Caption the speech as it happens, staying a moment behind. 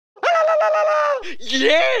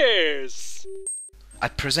Yes! I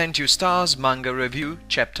present you Stars Manga Review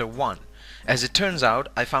Chapter 1. As it turns out,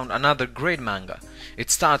 I found another great manga.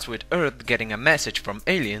 It starts with Earth getting a message from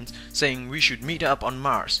aliens saying we should meet up on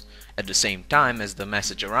Mars. At the same time as the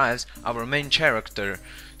message arrives, our main character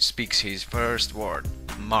speaks his first word,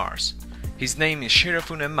 Mars. His name is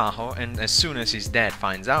Shirafune Maho, and as soon as his dad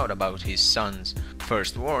finds out about his son's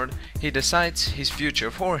first word, he decides his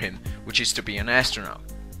future for him, which is to be an astronaut.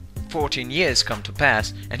 14 years come to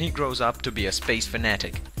pass and he grows up to be a space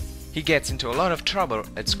fanatic. He gets into a lot of trouble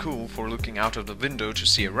at school for looking out of the window to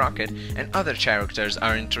see a rocket, and other characters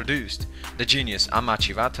are introduced. The genius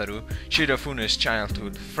Amachi Wataru, Shirafune's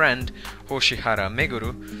childhood friend Hoshihara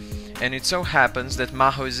Meguru, and it so happens that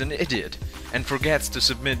Maho is an idiot and forgets to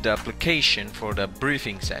submit the application for the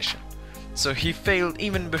briefing session. So he failed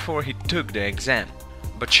even before he took the exam.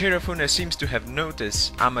 But Shirafune seems to have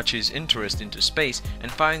noticed Amachi's interest into space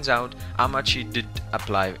and finds out Amachi did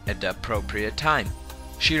apply at the appropriate time.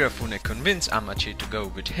 Shirafune convinced Amachi to go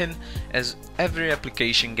with him, as every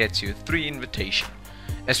application gets you 3 invitations.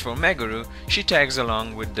 As for Meguru, she tags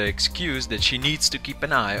along with the excuse that she needs to keep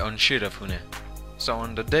an eye on Shirafune. So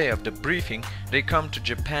on the day of the briefing, they come to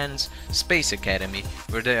Japan's Space Academy,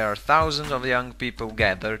 where there are thousands of young people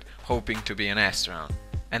gathered hoping to be an astronaut.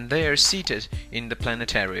 And they are seated in the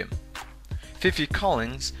planetarium. Fifi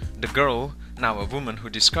Collins, the girl, now a woman who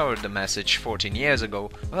discovered the message 14 years ago,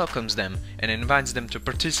 welcomes them and invites them to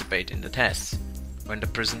participate in the tests. When the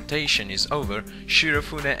presentation is over,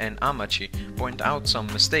 Shirafune and Amachi point out some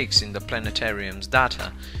mistakes in the planetarium's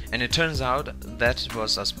data, and it turns out that it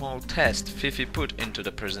was a small test Fifi put into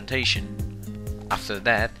the presentation. After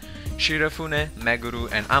that, Shirafune, Meguru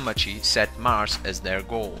and Amachi set Mars as their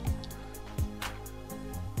goal.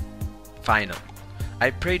 Final.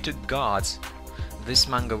 I pray to gods this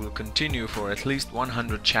manga will continue for at least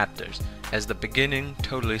 100 chapters, as the beginning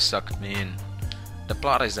totally sucked me in. The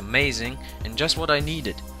plot is amazing and just what I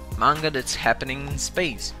needed. Manga that's happening in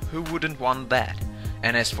space, who wouldn't want that?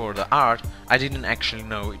 And as for the art, I didn't actually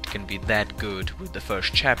know it can be that good with the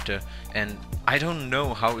first chapter, and I don't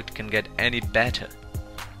know how it can get any better.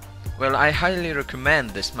 Well, I highly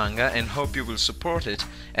recommend this manga and hope you will support it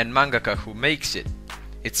and mangaka who makes it.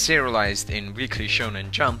 It's serialized in Weekly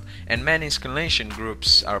Shonen Jump, and many exclamation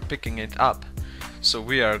groups are picking it up, so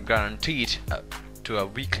we are guaranteed to a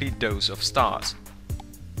weekly dose of stars.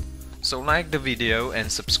 So like the video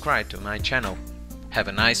and subscribe to my channel. Have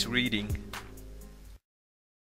a nice reading.